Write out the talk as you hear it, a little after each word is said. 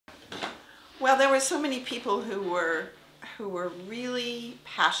Well, there were so many people who were really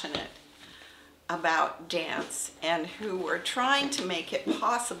passionate about dance and who were trying to make it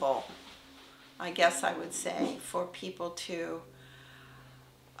possible, I guess I would say, for people to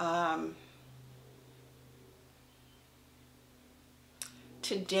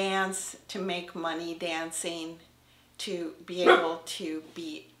dance, to make money dancing, to be able to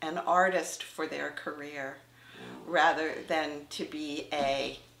be an artist for their career rather than to be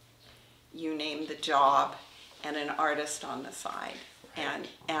you name the job and an artist on the side. And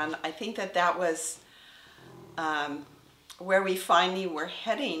I think that was where we finally were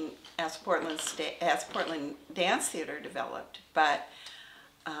heading as Portland Dance Theater developed. But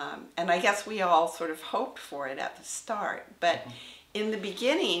and I guess we all sort of hoped for it at the start. But in the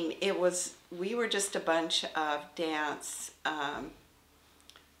beginning, we were just a bunch of dance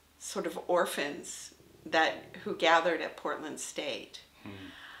sort of orphans who gathered at Portland State.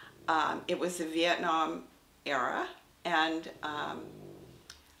 It was the Vietnam era, and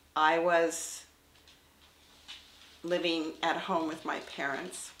I was living at home with my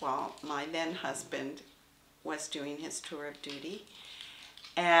parents while my then husband was doing his tour of duty.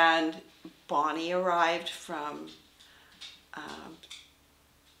 And Bonnie arrived from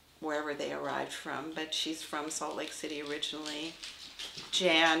wherever they arrived from, but she's from Salt Lake City originally.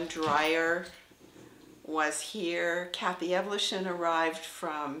 Jan Dreyer was here. Kathy Evelishin arrived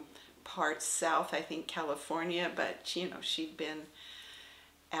from parts south, I think California, but she'd been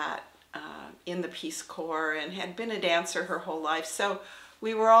in the Peace Corps and had been a dancer her whole life. So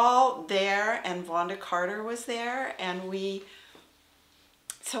we were all there, and Vonda Carter was there, and we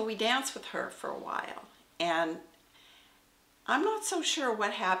danced with her for a while. And I'm not so sure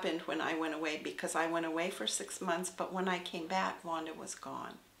what happened when I went away, because I went away for 6 months, but when I came back, Vonda was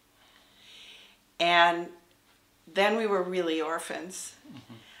gone. And then we were really orphans.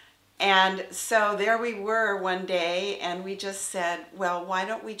 And so there we were one day, and we just said, well, why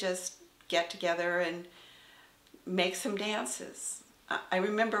don't we just get together and make some dances? I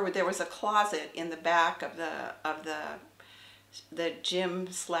remember there was a closet in the back of the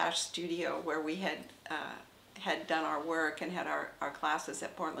gym/studio where we had done our work and had our classes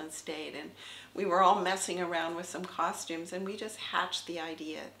at Portland State, and we were all messing around with some costumes, and we just hatched the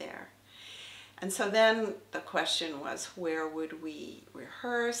idea there. And so then the question was, where would we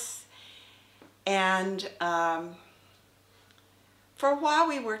rehearse? And for a while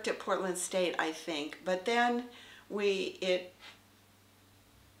we worked at Portland State, I think, but then it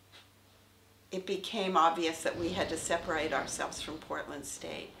became obvious that we had to separate ourselves from Portland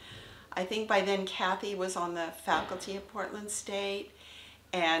State. I think by then Kathy was on the faculty at Portland State,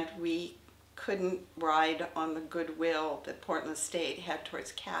 and we couldn't ride on the goodwill that Portland State had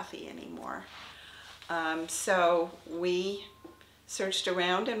towards Kathy anymore. So we searched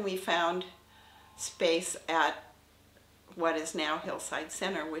around, and we found space at what is now Hillside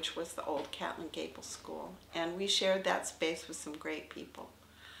Center, which was the old Catlin Gable School. And we shared that space with some great people.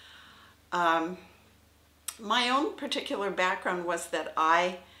 My own particular background was that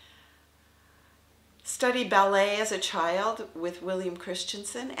I studied ballet as a child with William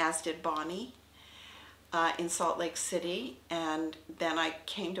Christensen, as did Bonnie, in Salt Lake City. And then I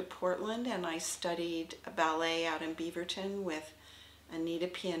came to Portland, and I studied ballet out in Beaverton with Anita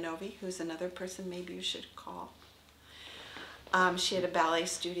Pianovi, who's another person maybe you should call. She had a ballet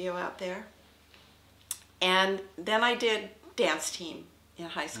studio out there. And then I did dance team in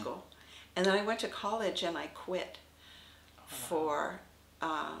high school. And then I went to college, and I quit for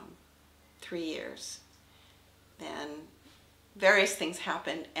 3 years. Then various things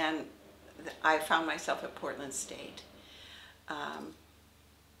happened, and I found myself at Portland State,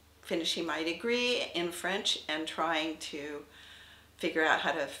 finishing my degree in French and trying to figure out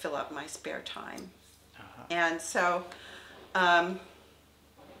how to fill up my spare time. And so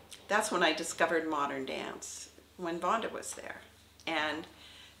that's when I discovered modern dance, when Vonda was there. And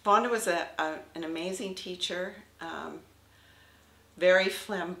Vonda was an amazing teacher, very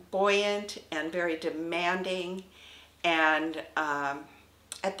flamboyant and very demanding. And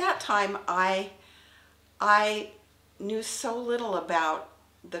at that time, I knew so little about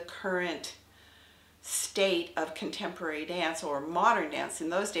the current state of contemporary dance or modern dance.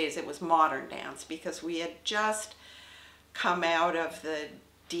 In those days, it was modern dance, because we had just come out of the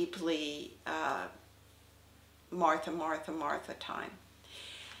deeply Martha, Martha, Martha time.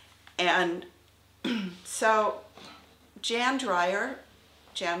 And so Jan Dreyer,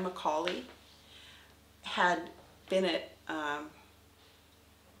 Jan McCauley, had been at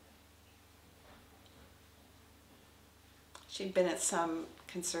she'd been at some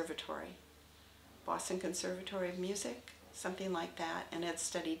conservatory, Boston Conservatory of Music, something like that, and had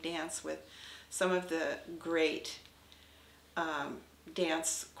studied dance with some of the great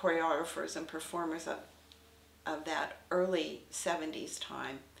dance choreographers and performers of that early 70s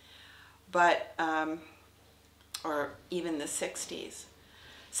time, but or even the 60s.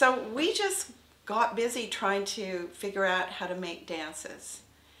 So we just got busy trying to figure out how to make dances.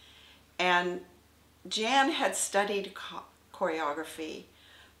 And Jan had studied choreography,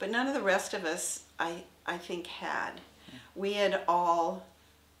 but none of the rest of us, I think, had. We had all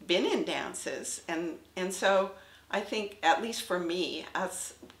been in dances, and so I think, at least for me,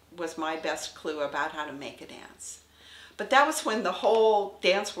 that was my best clue about how to make a dance. But that was when the whole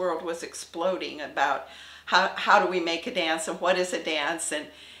dance world was exploding about how do we make a dance and what is a dance,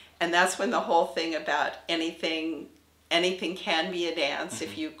 and that's when the whole thing about anything can be a dance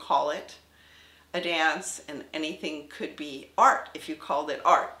if you call it a dance, and anything could be art if you called it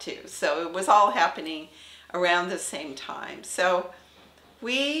art too. So it was all happening around the same time. So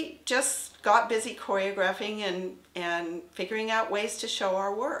we just got busy choreographing and figuring out ways to show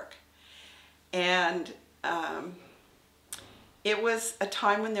our work. And it was a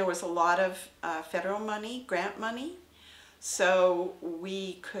time when there was a lot of federal money, grant money, so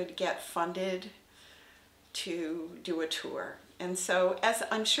we could get funded to do a tour. And so, as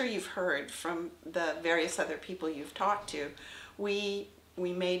I'm sure you've heard from the various other people you've talked to, we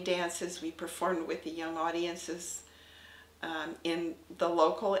made dances, we performed with the young audiences in the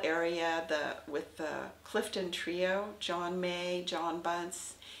local area with the Clifton Trio, John May, John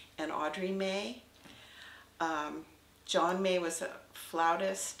Bunce, and Audrey May. John May was a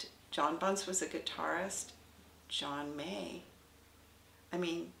flautist, John Bunce was a guitarist,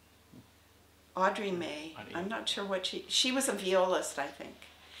 Audrey May, I'm not sure what she was a violist, I think.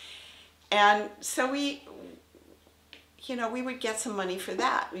 And so we would get some money for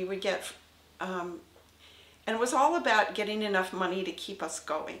that. We would get, and it was all about getting enough money to keep us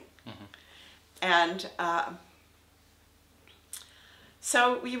going. And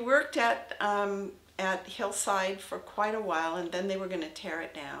so we worked at Hillside for quite a while, and then they were going to tear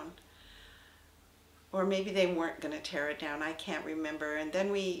it down. Or maybe they weren't going to tear it down, I can't remember. And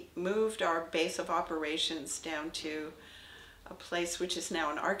then we moved our base of operations down to a place which is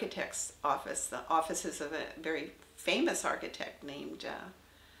now an architect's office. The offices of a very famous architect named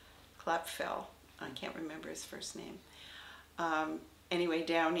Klapfel. I can't remember his first name. Anyway,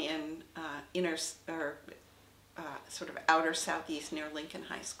 down in sort of outer southeast near Lincoln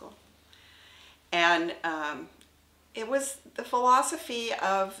High School. And it was the philosophy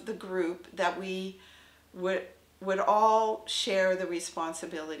of the group that we would all share the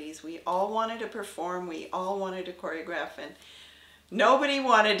responsibilities. We all wanted to perform, we all wanted to choreograph, and nobody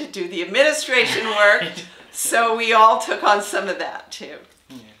wanted to do the administration work, so we all took on some of that too.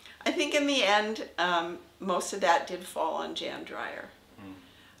 Yeah. I think in the end, most of that did fall on Jan Dreyer,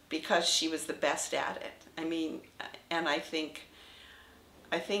 because she was the best at it. I mean, and I think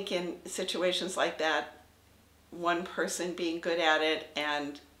in situations like that, one person being good at it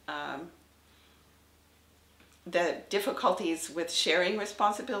and the difficulties with sharing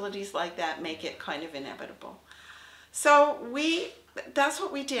responsibilities like that make it kind of inevitable. So that's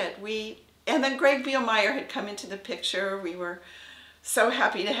what we did. And then Greg Bielmeyer had come into the picture. We were so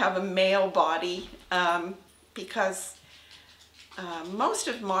happy to have a male body because most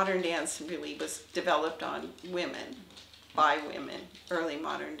of modern dance really was developed on women, by women, early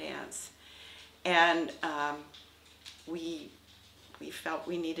modern dance. And we felt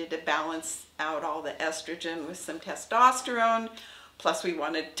we needed to balance out all the estrogen with some testosterone, plus we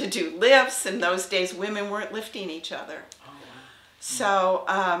wanted to do lifts. In those days, women weren't lifting each other. Oh, wow. So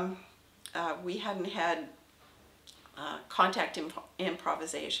we hadn't had contact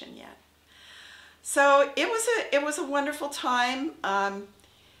improvisation yet. So it was a wonderful time.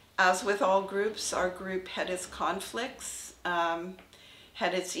 As with all groups, our group had its conflicts,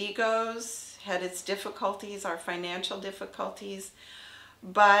 had its egos, had its difficulties, our financial difficulties,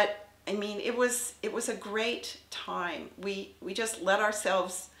 but I mean, it was a great time. We just let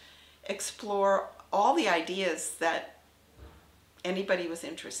ourselves explore all the ideas that anybody was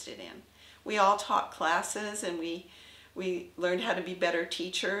interested in. We all taught classes, and we learned how to be better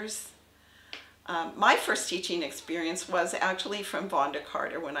teachers. My first teaching experience was actually from Vonda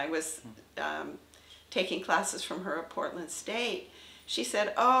Carter when I was taking classes from her at Portland State. She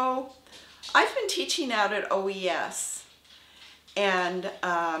said, "Oh, I've been teaching out at OES, and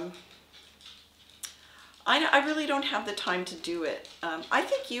I really don't have the time to do it. I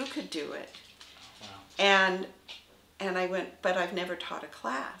think you could do it." Wow. And I went, "But I've never taught a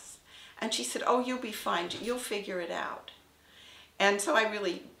class." And she said, "Oh, you'll be fine. You'll figure it out." And so I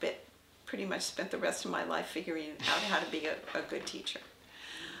really pretty much spent the rest of my life figuring out how to be a good teacher.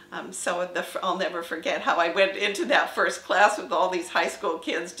 So I'll never forget how I went into that first class with all these high school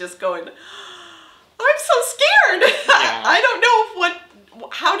kids just going, I'm so scared. Yeah. I don't know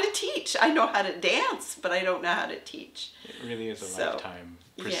how to teach. I know how to dance, but I don't know how to teach. It really is a lifetime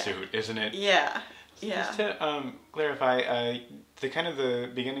pursuit, isn't it? Yeah. So Yeah. just to clarify,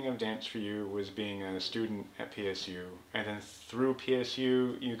 the beginning of dance for you was being a student at PSU, and then through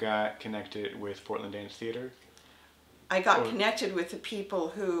PSU you got connected with Portland Dance Theater? I got connected with the people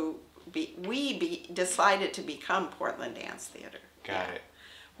who we decided to become Portland Dance Theater. Got it.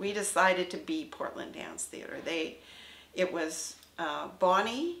 We decided to be Portland Dance Theater. It was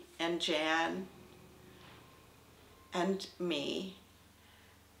Bonnie and Jan and me,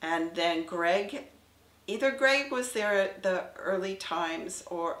 and then Greg. Either Greg was there at the early times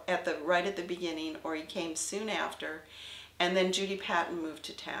or right at the beginning, or he came soon after, and then Judy Patton moved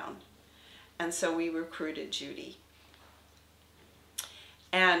to town, and so we recruited Judy.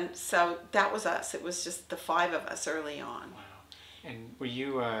 And so that was us. It was just the 5 of us early on. Wow. And were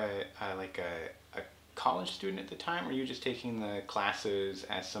you like a college student at the time, or were you just taking the classes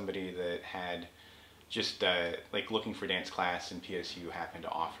as somebody that had just like looking for dance class, and PSU happened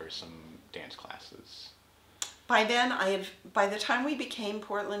to offer some dance classes? By then, by the time we became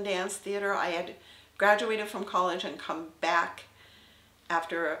Portland Dance Theater, I had graduated from college and come back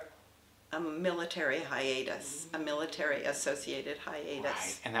after a military hiatus, a military associated hiatus.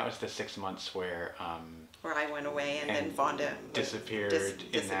 Right, and that was the 6 months where I went away, and then Vonda disappeared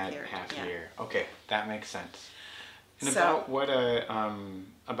in that half year. Okay, that makes sense. And so,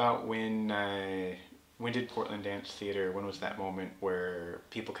 about when did Portland Dance Theater? When was that moment where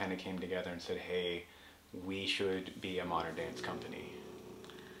people kind of came together and said, "Hey, we should be a modern dance company"?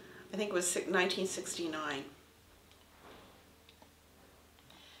 I think it was 1969.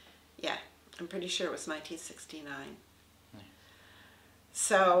 Yeah, I'm pretty sure it was 1969. Nice.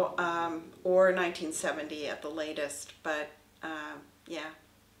 So, or 1970 at the latest, but yeah.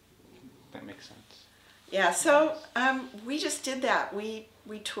 That makes sense. Yeah, so we just did that. We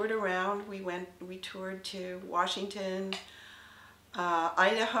toured around. We toured to Washington,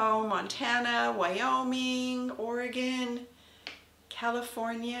 Idaho, Montana, Wyoming, Oregon,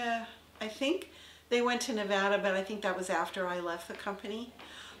 California. I think they went to Nevada, but I think that was after I left the company.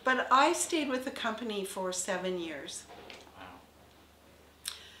 But I stayed with the company for 7 years. Wow.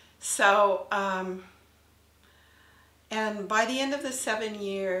 So, and by the end of the 7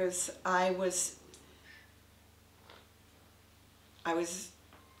 years, I was,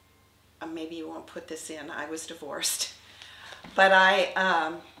 maybe you won't put this in, I was divorced. But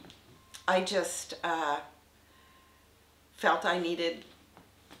I just felt I needed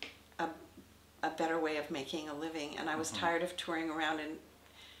a better way of making a living, and I was tired of touring around and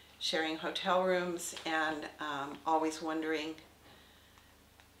sharing hotel rooms, and always wondering,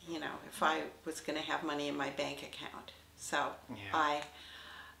 you know, if I was going to have money in my bank account. So yeah.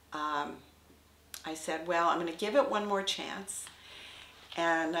 I said, well, I'm going to give it one more chance,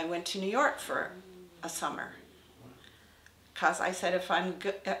 and I went to New York for a summer, because I said if I'm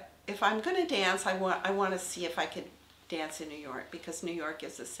going to dance, I want to see if I could dance in New York, because New York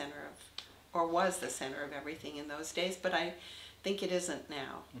is the center of, or was the center of everything in those days, but I think it isn't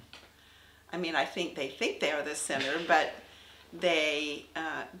now. I mean, I think they are the center, but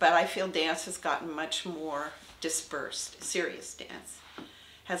but I feel dance has gotten much more dispersed. Serious dance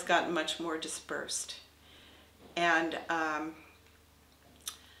has gotten much more dispersed, and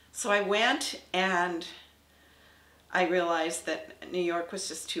so I went, and I realized that New York was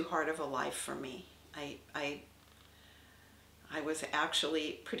just too hard of a life for me. I was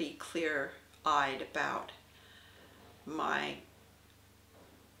actually pretty clear-eyed about my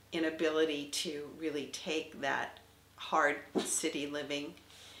inability to really take that hard city living,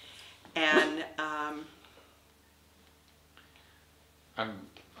 and I'm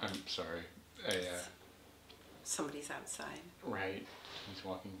sorry. somebody's outside. Right, he's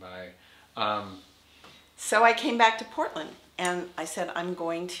walking by. So I came back to Portland, and I said, I'm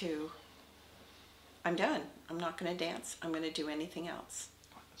done. I'm not going to dance. I'm going to do anything else.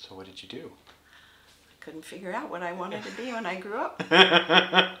 So what did you do? I couldn't figure out what I wanted to be when I grew up.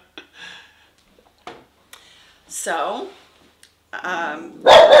 So, I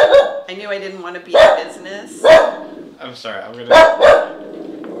knew I didn't want to be in business. I'm sorry, I'm gonna...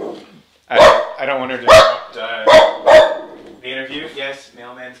 I don't want her to interrupt the interview. Yes,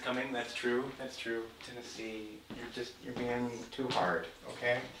 mailman's coming, that's true, that's true. Tennessee, you're being too hard,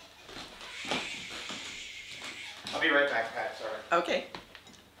 okay? I'll be right back, Pat, sorry. Okay.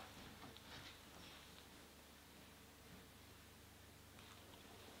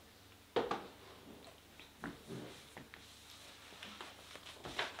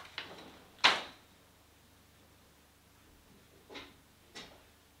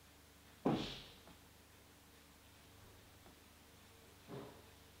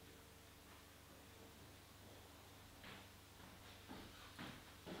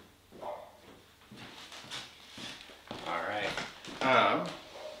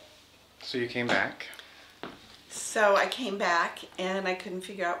 So you came back. So I came back and I couldn't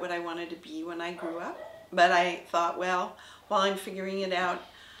figure out what I wanted to be when I grew up. But I thought, well, while I'm figuring it out,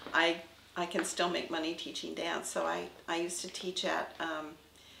 I can still make money teaching dance. So I used to teach at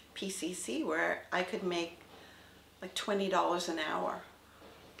PCC where I could make like $20 an hour,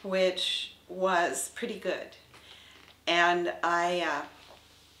 which was pretty good. And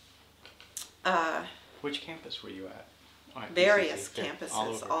Which campus were you at? Oh, at various PCC. campuses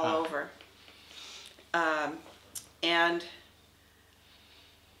All all over. over. And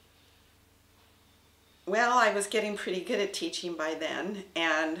well, I was getting pretty good at teaching by then,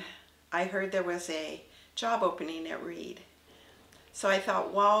 and I heard there was a job opening at Reed. So I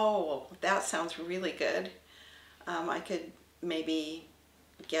thought, whoa, that sounds really good. I could maybe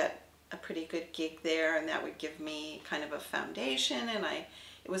get a pretty good gig there, and that would give me kind of a foundation, and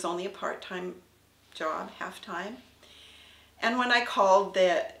it was only a part-time job, half-time. And when I called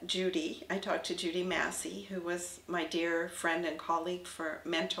Judy, I talked to Judy Massey, who was my dear friend and colleague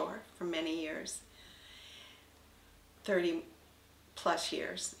mentor for many years, 30 plus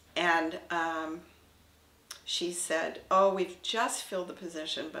years. And she said, oh, we've just filled the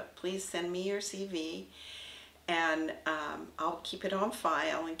position, but please send me your CV and I'll keep it on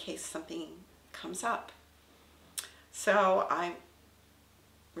file in case something comes up. So I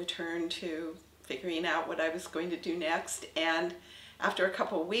returned to figuring out what I was going to do next, and after a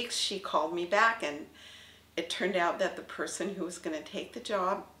couple of weeks she called me back, and it turned out that the person who was going to take the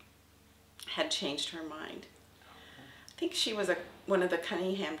job had changed her mind. I think she was one of the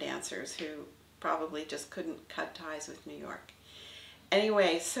Cunningham dancers who probably just couldn't cut ties with New York.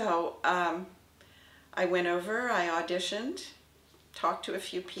 Anyway, so I went over, I auditioned, talked to a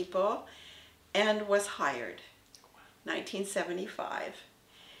few people, and was hired, 1975.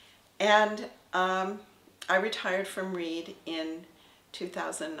 And I retired from Reed in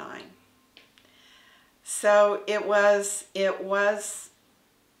 2009. So it was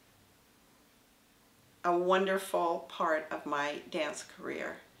a wonderful part of my dance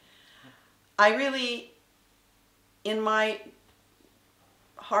career. I really, in my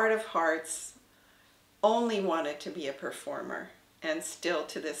heart of hearts, only wanted to be a performer, and still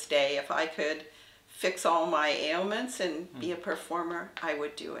to this day, if I could fix all my ailments and be a performer, I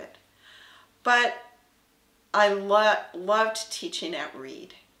would do it. But I loved teaching at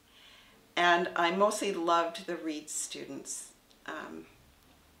Reed, and I mostly loved the Reed students.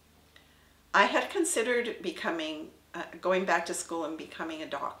 I had considered going back to school and becoming a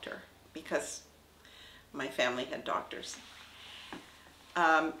doctor because my family had doctors.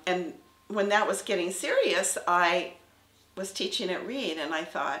 And when that was getting serious, I was teaching at Reed, and I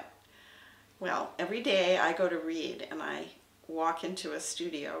thought, well, every day I go to Reed and I walk into a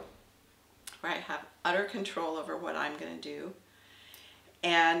studio where I have utter control over what I'm going to do,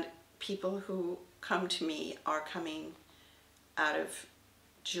 and people who come to me are coming out of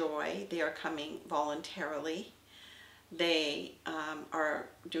joy. They are coming voluntarily. They are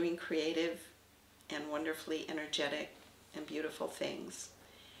doing creative and wonderfully energetic and beautiful things.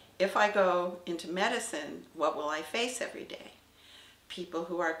 If I go into medicine, what will I face every day? People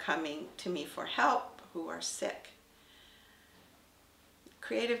who are coming to me for help, who are sick.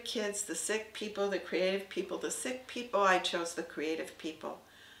 Creative kids, the sick people, the creative people, the sick people. I chose the creative people.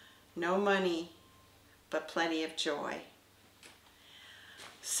 No money, but plenty of joy.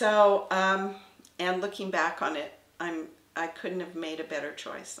 So, and looking back on it, I couldn't have made a better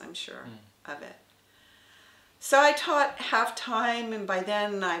choice, I'm sure, of it. So I taught half-time, and by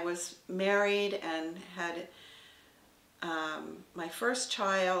then I was married and had my first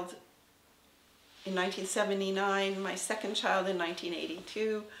child in 1979, my second child in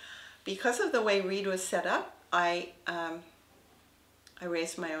 1982. Because of the way Reed was set up, I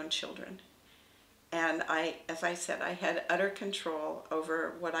raised my own children. And as I said, I had utter control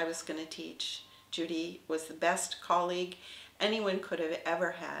over what I was going to teach. Judy was the best colleague anyone could have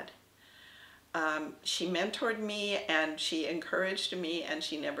ever had. She mentored me, and she encouraged me, and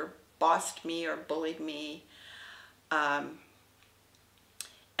she never bossed me or bullied me.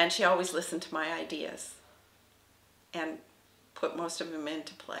 And she always listened to my ideas and put most of them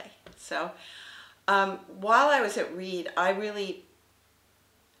into play. So while I was at Reed, I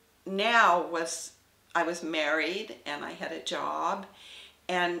was married and I had a job,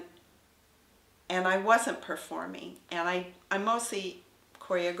 and I wasn't performing, and I mostly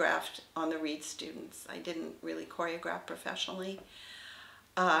choreographed on the Reed students. I didn't really choreograph professionally.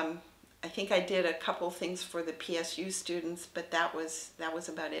 I think I did a couple things for the PSU students, but that was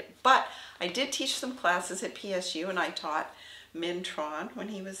about it. But I did teach some classes at PSU, and I taught Min Tron when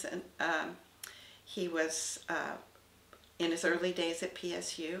he was in his early days at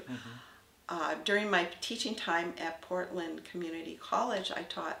PSU. during my teaching time at Portland Community College, I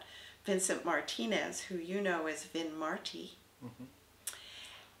taught Vincent Martinez, who you know as Vin Marty. Mm-hmm.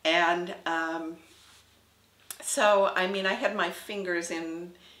 And so, I mean, I had my fingers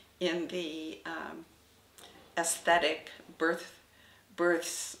in the aesthetic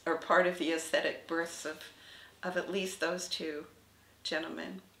births, or part of the aesthetic births of at least those two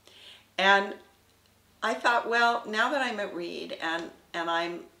gentlemen. And I thought, well, now that I'm at Reed and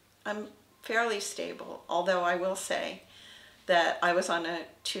I'm fairly stable, although I will say that I was on a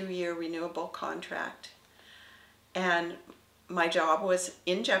 2-year renewable contract, and my job was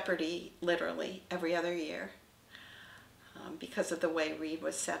in jeopardy literally every other year because of the way Reed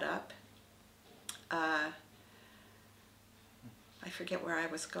was set up. I forget where I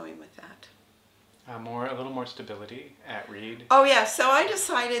was going with that. A little more stability at Reed. Oh yeah, so I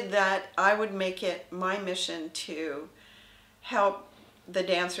decided that I would make it my mission to help the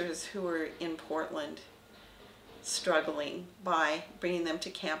dancers who were in Portland struggling by bringing them to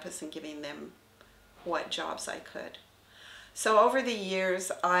campus and giving them what jobs I could. So over the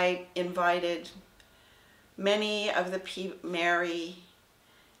years, I invited many of the people, Mary,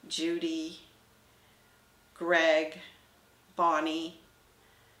 Judy, Greg, Bonnie,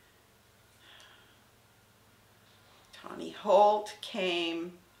 Tawny Holt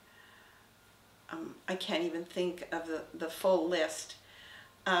came. I can't even think of the full list.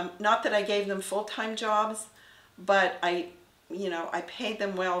 Not that I gave them full-time jobs, but I paid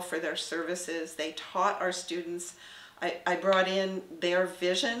them well for their services. They taught our students. I brought in their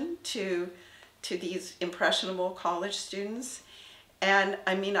vision to these impressionable college students. And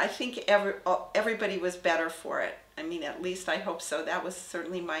I mean, I think everybody was better for it. I mean, at least I hope so. That was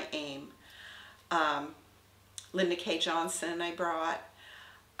certainly my aim. Linda K. Johnson I brought.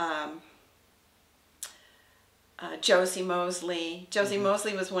 Josie Mosley. Josie mm-hmm.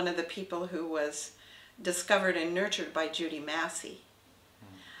 Mosley was one of the people who was discovered and nurtured by Judy Massey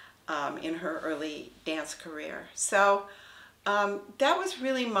in her early dance career. So that was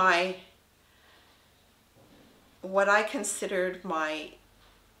really what I considered my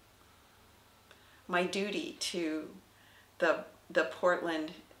duty to the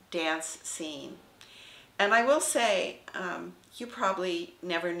Portland dance scene. And I will say, you probably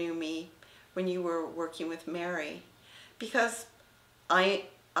never knew me when you were working with Mary, because I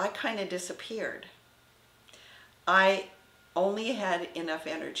kind of disappeared. I only had enough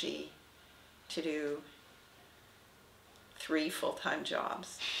energy to do 3 full-time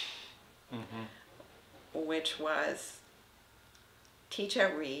jobs, mm-hmm. which was teach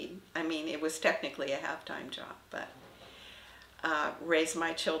at Reed. I mean, it was technically a half-time job, but raise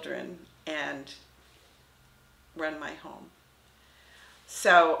my children and run my home.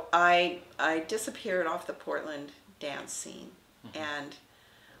 So I disappeared off the Portland dance scene, mm-hmm. and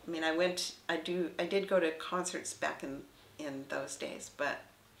I mean, I did go to concerts back in those days, but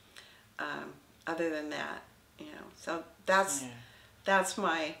other than that, so that's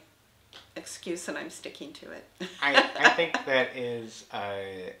my excuse, and I'm sticking to it. I think that is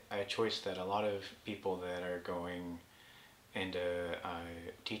a choice that a lot of people that are going into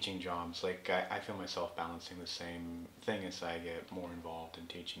teaching jobs, like I feel myself balancing the same thing as I get more involved in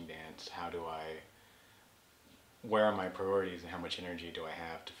teaching dance. Where are my priorities and how much energy do I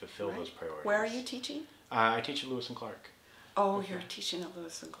have to fulfill those priorities? Where are you teaching? I teach at Lewis and Clark. Oh, okay. You're teaching at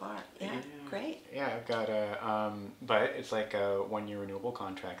Lewis and Clark. Yeah, great. Yeah, I've got but it's like a 1-year renewable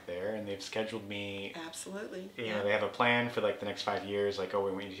contract there, and they've scheduled me. Absolutely. They have a plan for like the next 5 years, like, oh,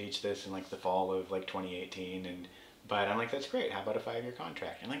 we want you to teach this in like the fall of like 2018, but I'm like, that's great. How about a 5-year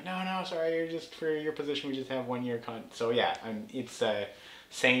contract? I'm like, no, sorry, you're just for your position. We just have 1-year So yeah, it's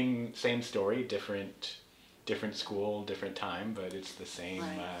same story, different school, different time, but it's the same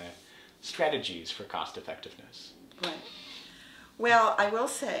strategies for cost effectiveness. Right. Well, I will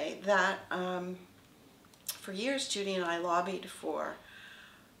say that for years, Judy and I lobbied for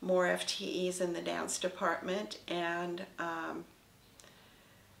more FTEs in the dance department, and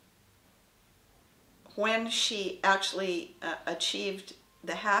when she actually achieved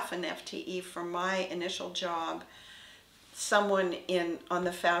the half an FTE for my initial job, someone on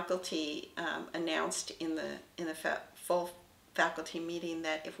the faculty announced in the full faculty meeting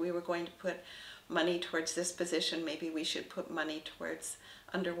that if we were going to put money towards this position, maybe we should put money towards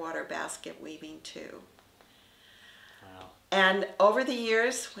underwater basket weaving too. Wow. And over the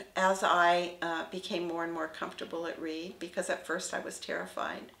years, as I became more and more comfortable at Reed, because at first I was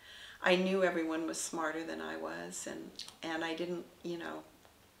terrified, I knew everyone was smarter than I was, and I didn't,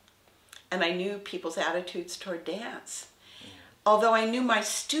 and I knew people's attitudes toward dance. Although I knew my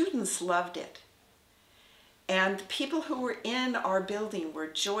students loved it. And the people who were in our building were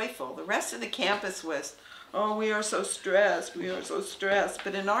joyful. The rest of the campus was, oh, we are so stressed, we are so stressed.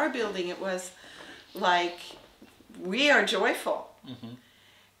 But in our building, it was like, we are joyful. Mm-hmm.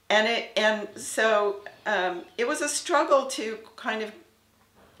 And so it was a struggle to kind of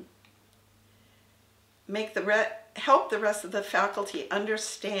make help the rest of the faculty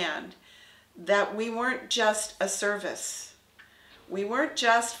understand that we weren't just a service. We weren't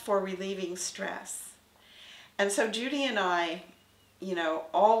just for relieving stress. And so Judy and I,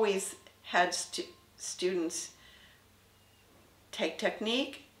 always had students take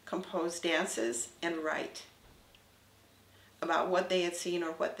technique, compose dances, and write about what they had seen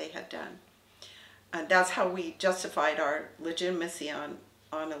or what they had done. And that's how we justified our legitimacy on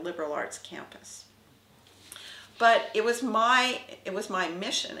a liberal arts campus. But it was my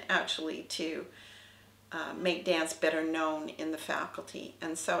mission, actually, to make dance better known in the faculty.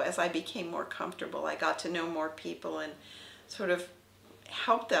 And so as I became more comfortable, I got to know more people and sort of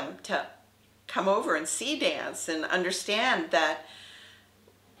help them to come over and see dance and understand that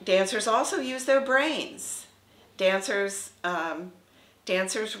dancers also use their brains. Dancers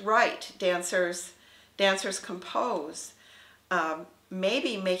write, dancers compose.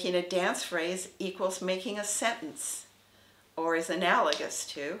 Maybe making a dance phrase equals making a sentence, or is analogous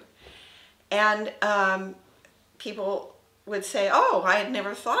to. And people would say, oh, I had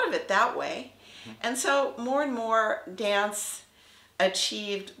never thought of it that way. Mm-hmm. And so more and more dance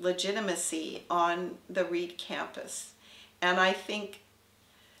achieved legitimacy on the Reed campus. And I think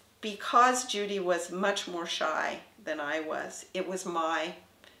because Judy was much more shy than I was, it was my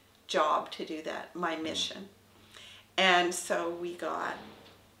job to do that, my mission. And so we got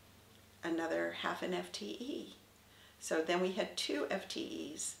another half an FTE. So then we had 2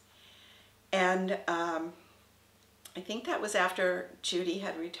 FTEs. And I think that was after Judy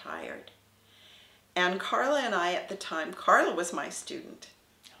had retired. And Carla and I at the time, Carla was my student.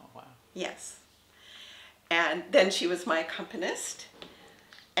 Oh, wow. Yes. And then she was my accompanist.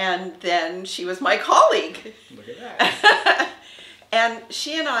 And then she was my colleague. Look at that. And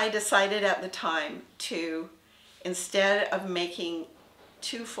she and I decided at the time to, instead of making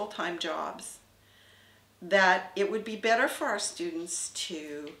 2 full-time jobs, that it would be better for our students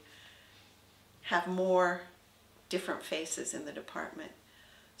to have more different faces in the department.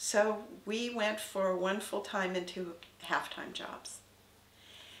 So we went for 1 full-time and 2 half-time jobs.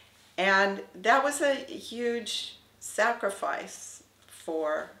 And that was a huge sacrifice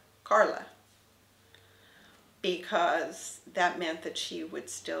for Carla, because that meant that she would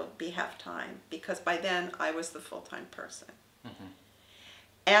still be half-time, because by then I was the full-time person. Mm-hmm.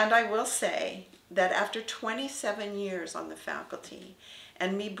 And I will say that after 27 years on the faculty,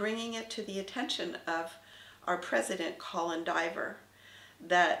 and me bringing it to the attention of our president, Colin Diver,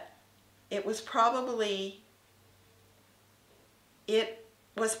 that it was possibly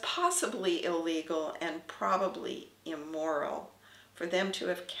illegal and probably immoral for them to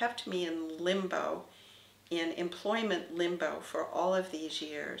have kept me in limbo, in employment limbo for all of these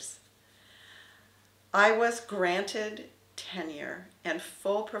years. I was granted tenure and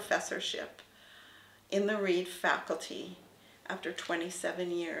full professorship in the Reed faculty after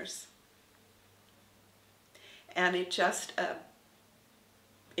 27 years. And it just,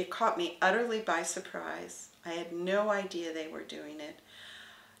 it caught me utterly by surprise. I had no idea they were doing it.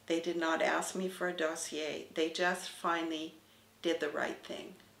 They did not ask me for a dossier. They just finally did the right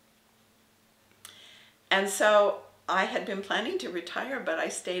thing. And so I had been planning to retire, but I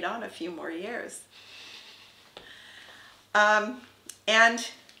stayed on a few more years. And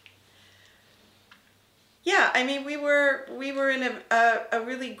yeah, I mean, we were in a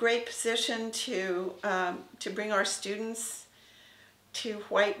really great position to bring our students to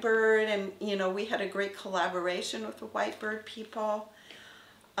Whitebird, and we had a great collaboration with the Whitebird people,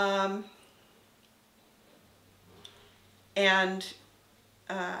 and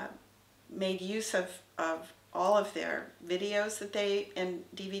made use of all of their videos and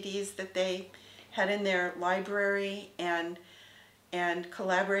DVDs that they had in their library, and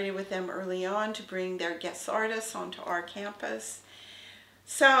collaborated with them early on to bring their guest artists onto our campus.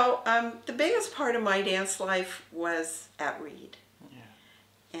 So the biggest part of my dance life was at Reed. Yeah.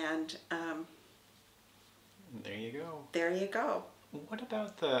 And there you go. There you go. What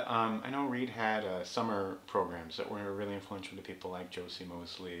about the, I know Reed had summer programs that were really influential to people like Josie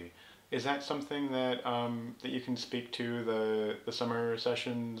Mosley. Is that something that that you can speak to, the summer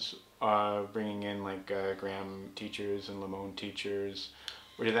sessions, bringing in like Graham teachers and Limon teachers,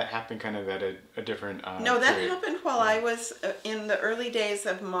 or did that happen kind of at a different No, that period? happened while I was in the early days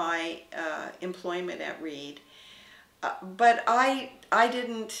of my employment at Reed. But I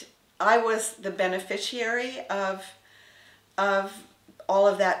I was the beneficiary of all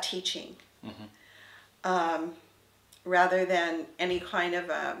of that teaching, rather than any kind of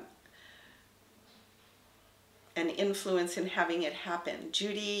an influence in having it happen.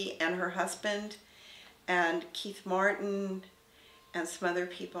 Judy and her husband and Keith Martin and some other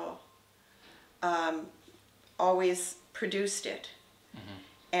people always produced it.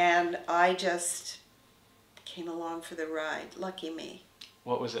 And I just came along for the ride. Lucky me.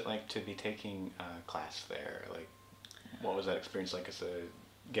 What was it like to be taking class there? Like, what was that experience like as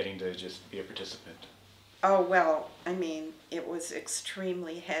getting to just be a participant? Oh, well, I mean, it was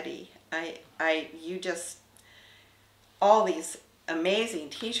extremely heady. All these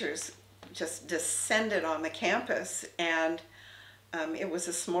amazing teachers just descended on the campus, and it was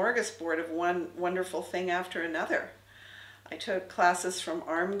a smorgasbord of one wonderful thing after another. I took classes from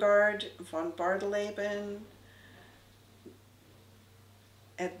Armgard, von Bardeleben.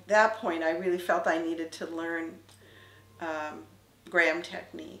 At that point, I really felt I needed to learn Graham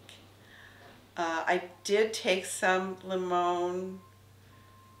technique. I did take some Limon.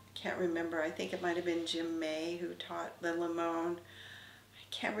 Can't remember. I think it might have been Jim May who taught the Limon. I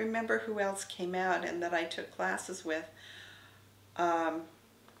can't remember who else came out and that I took classes with.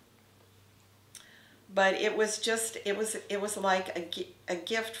 But it was just, it was like a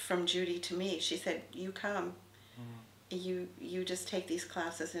gift from Judy to me. She said, you come, you just take these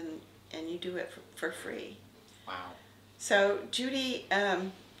classes and you do it for free. Wow. So Judy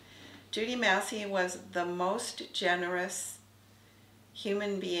Massey was the most generous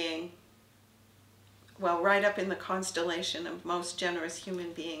human being, well, right up in the constellation of most generous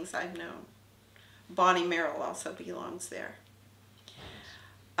human beings I've known. Bonnie Merrill also belongs there.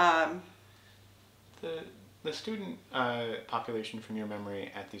 The student population from your memory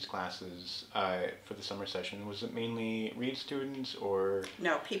at these classes for the summer session, was it mainly Reed students or?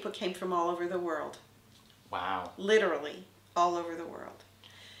 No, people came from all over the world. Wow. Literally all over the world.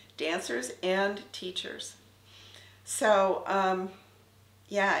 Dancers and teachers. So,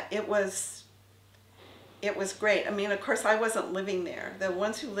 yeah, it was great. I mean, of course, I wasn't living there. The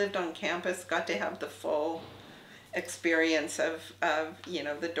ones who lived on campus got to have the full experience of you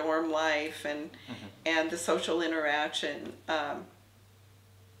know, the dorm life and the social interaction.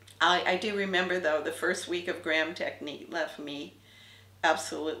 I do remember, though, the first week of Graham technique left me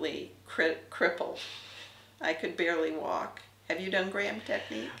absolutely crippled. I could barely walk. Have you done Graham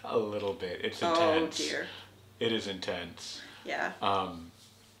technique? A little bit. It's intense. Oh dear. It is intense. Yeah.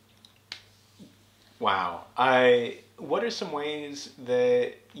 Wow. What are some ways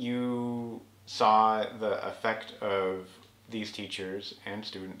that you saw the effect of these teachers and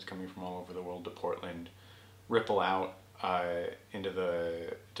students coming from all over the world to Portland ripple out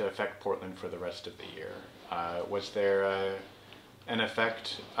to affect Portland for the rest of the year? Was there an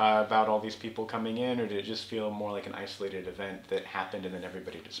effect about all these people coming in, or did it just feel more like an isolated event that happened and then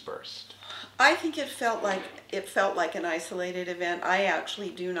everybody dispersed? I think it felt like an isolated event. I actually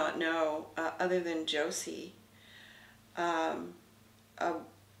do not know, other than Josie,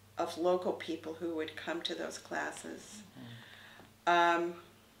 of local people who would come to those classes. I'm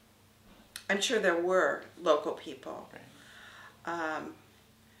sure there were local people, right.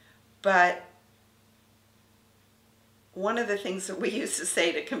 But one of the things that we used to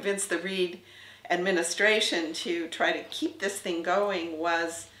say to convince the Reed administration to try to keep this thing going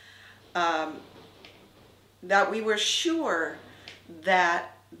was that we were sure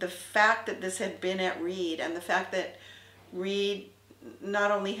that the fact that this had been at Reed, and the fact that Reed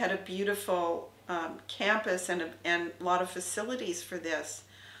not only had a beautiful campus and a lot of facilities for this,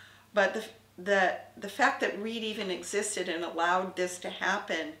 but the fact that Reed even existed and allowed this to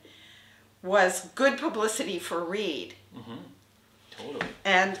happen was good publicity for Reed. Totally.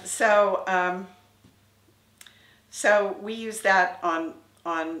 And so so we use that on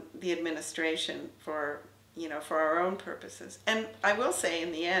the administration for, you know, for our own purposes. And I will say,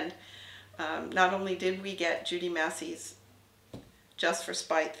 in the end, not only did we get Judy Massey's Just for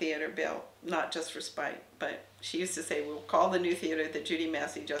Spite theater built, not just for spite, but she used to say, we'll call the new theater the Judy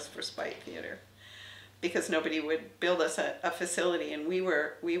Massey Just for Spite theater, because nobody would build us a facility, and we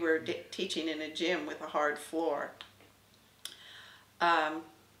were teaching in a gym with a hard floor.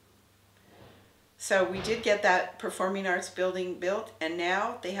 So we did get that performing arts building built, and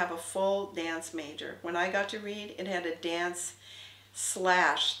now they have a full dance major. When I got to Reed, it had a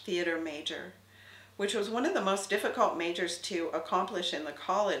dance/theater major, which was one of the most difficult majors to accomplish in the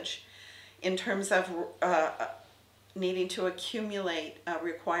college in terms of needing to accumulate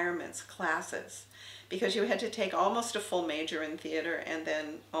requirements, classes, because you had to take almost a full major in theater and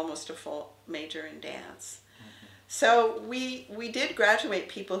then almost a full major in dance. So we did graduate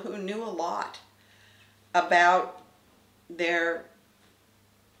people who knew a lot about their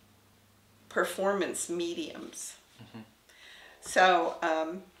performance mediums. Mm-hmm. So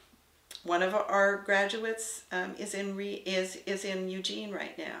one of our graduates is in Eugene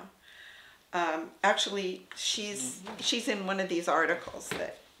right now. Actually, she's in one of these articles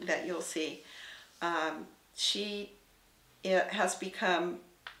that you'll see. She has become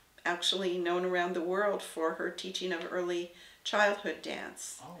actually known around the world for her teaching of early childhood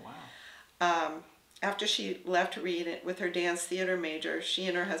dance. Oh, wow. After she left Reed with her dance theater major, she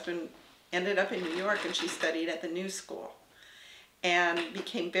and her husband ended up in New York, and she studied at the New School and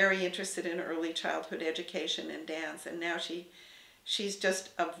became very interested in early childhood education and dance. And now she's just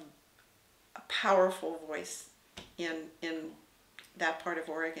a powerful voice in that part of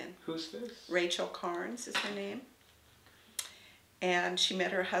Oregon. Who's this? Rachel Carnes is her name. And she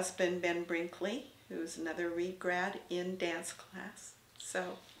met her husband, Ben Brinkley, who's another Reed grad, in dance class.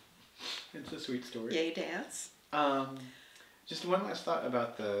 So, it's a sweet story. Yay dance. Just one last thought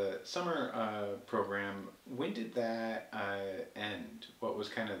about the summer program. When did that end? What was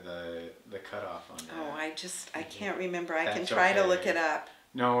kind of the cutoff on that? Oh, I can't remember. I can That's try to okay. look it up.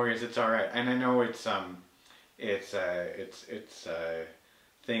 No worries, it's all right. And I know it's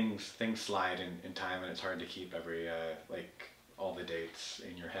things slide in time, and it's hard to keep every like all the dates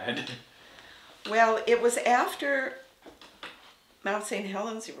in your head. Well, it was after Mount St.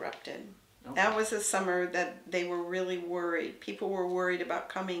 Helens erupted. Okay. That was a summer that they were really worried. People were worried about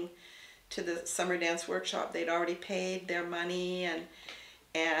coming to the summer dance workshop. They'd already paid their money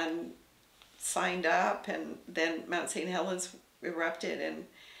and signed up, and then Mount St. Helens erupted,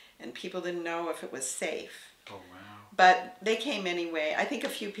 and people didn't know if it was safe. Oh, wow. But they came anyway. I think a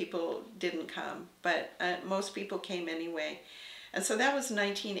few people didn't come, but most people came anyway. And so that was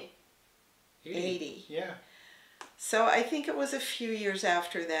 1980. Yeah. So I think it was a few years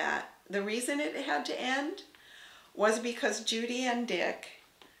after that. The reason it had to end was because Judy and Dick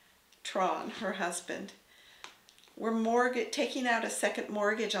Tron, her husband, were taking out a second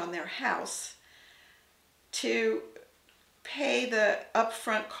mortgage on their house to pay the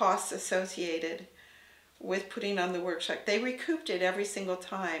upfront costs associated with putting on the workshop. They recouped it every single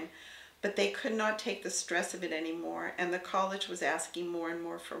time, but they could not take the stress of it anymore, and the college was asking more and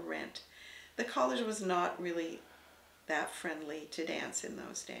more for rent. The college was not really that friendly to dance in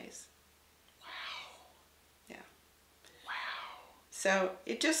those days. Wow. Yeah. Wow. So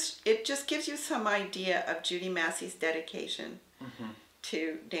it just gives you some idea of Judy Massey's dedication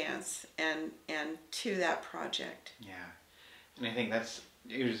to dance and to that project. Yeah. And I think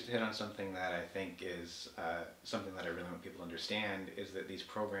you just hit on something that I think is something that I really want people to understand, is that these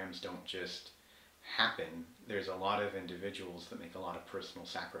programs don't just happen. There's a lot of individuals that make a lot of personal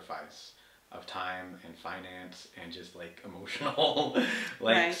sacrifice of time and finance and just like emotional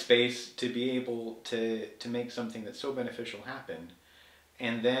Right. space to be able to make something that's so beneficial happen.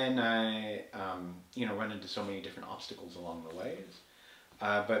 And then I run into so many different obstacles along the ways.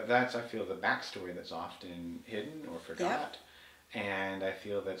 But that's, I feel, the backstory that's often hidden or forgot. Yep. And I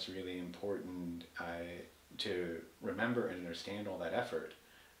feel that's really important to remember and understand all that effort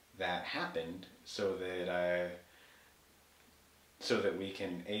that happened, so that we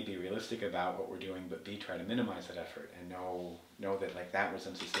can A, be realistic about what we're doing, but B, try to minimize that effort and know that like that was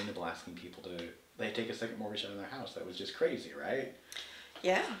unsustainable, asking people to like take a second mortgage on their house. That was just crazy, right?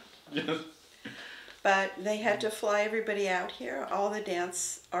 Yeah. But they had to fly everybody out here, all the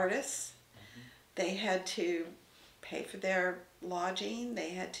dance artists. They had to pay for their lodging. They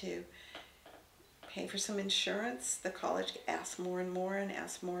had to pay for some insurance. The college asked more and more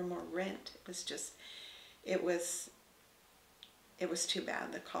rent. It was too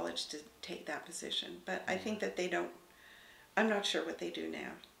bad the college to take that position. But I think that I'm not sure what they do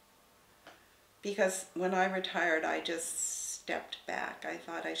now. Because when I retired, I just stepped back. I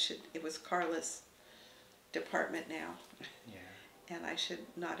thought it was Carla's department now. Yeah. And I should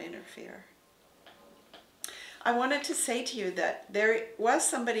not interfere. I wanted to say to you that there was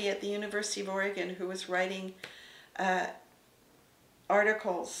somebody at the University of Oregon who was writing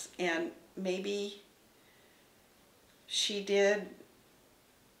articles, and maybe she did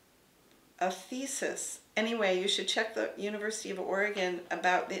a thesis. Anyway, you should check the University of Oregon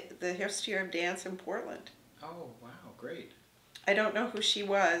about the history of dance in Portland. Oh, wow, great. I don't know who she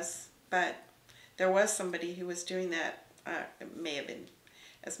was, but there was somebody who was doing that. It may have been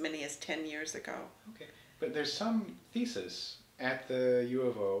as many as 10 years ago. Okay. But there's some thesis at the U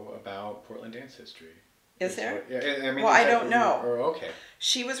of O about Portland dance history. Is there? Yeah, I mean, well, I don't know. Okay.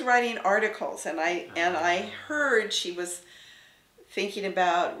 She was writing articles, and I heard she was thinking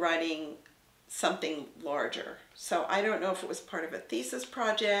about writing something larger. So I don't know if it was part of a thesis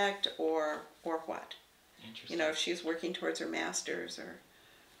project or what. Interesting. You know, if she's working towards her master's or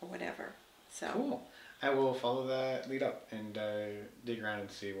whatever. So cool. I will follow that lead up and dig around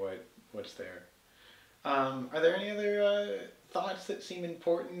and see what's there. Are there any other thoughts that seem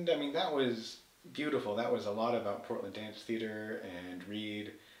important? I mean, that was beautiful. That was a lot about Portland Dance Theater and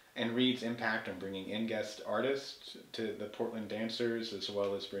Reed's impact on bringing in guest artists to the Portland dancers, as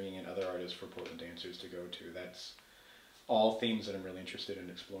well as bringing in other artists for Portland dancers to go to. That's all themes that I'm really interested in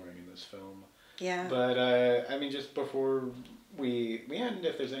exploring in this film. yeah. But I mean, just before we end,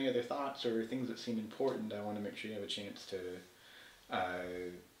 if there's any other thoughts or things that seem important, I want to make sure you have a chance to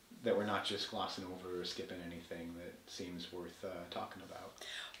that we're not just glossing over or skipping anything that seems worth talking about.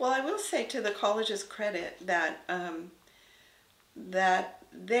 Well, I will say to the college's credit that that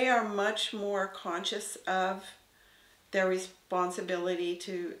they are much more conscious of their responsibility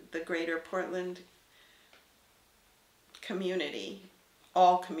to the greater Portland community,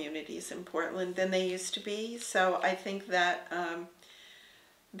 all communities in Portland, than they used to be. So I think that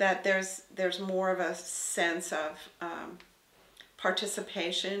that there's more of a sense of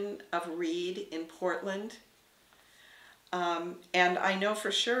participation of Reed in Portland. And I know for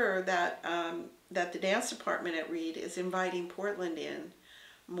sure that that the dance department at Reed is inviting Portland in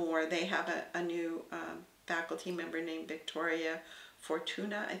more. They have a new faculty member named Victoria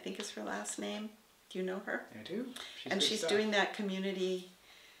Fortuna, I think is her last name. Do you know her? I do. She's doing that community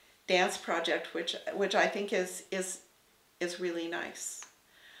dance project, which I think is really nice,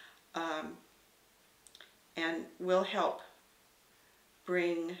 and will help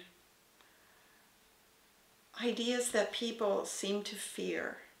bring ideas that people seem to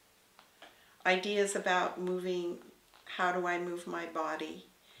fear. Ideas about moving, how do I move my body?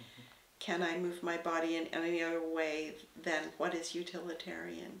 Mm-hmm. Can I move my body in any other way than what is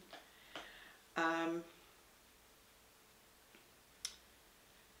utilitarian?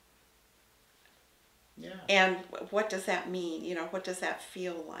 Yeah. And what does that mean? You know, what does that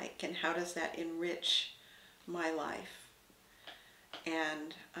feel like? And how does that enrich my life?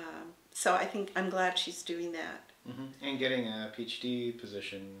 And so I think I'm glad she's doing that. Mm-hmm. And getting a PhD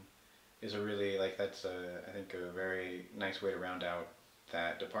position is a really, that's I think a very nice way to round out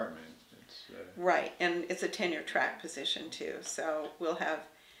that department. It's, right, and it's a tenure track position too, so we'll have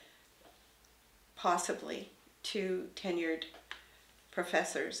possibly 2 tenured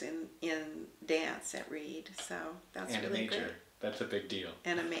professors in dance at Reed, so that's and really a major. Great. That's a big deal.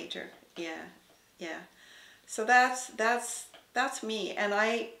 And a major, yeah. So that's me, and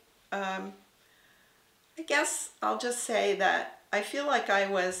I guess I'll just say that I feel like I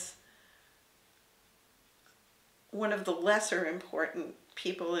was one of the lesser important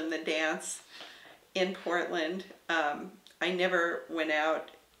people in the dance in Portland. I never went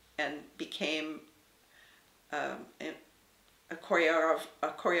out and became a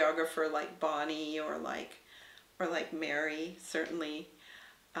choreographer like Bonnie or like Mary, certainly,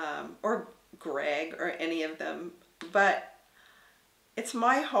 or Greg or any of them. But it's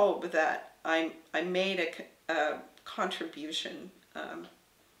my hope that I made a contribution.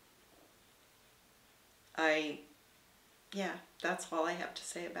 That's all I have to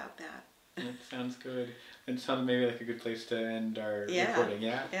say about that. That sounds good. It sounds maybe like a good place to end our recording.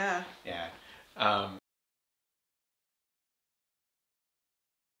 Yeah. Yeah. Yeah.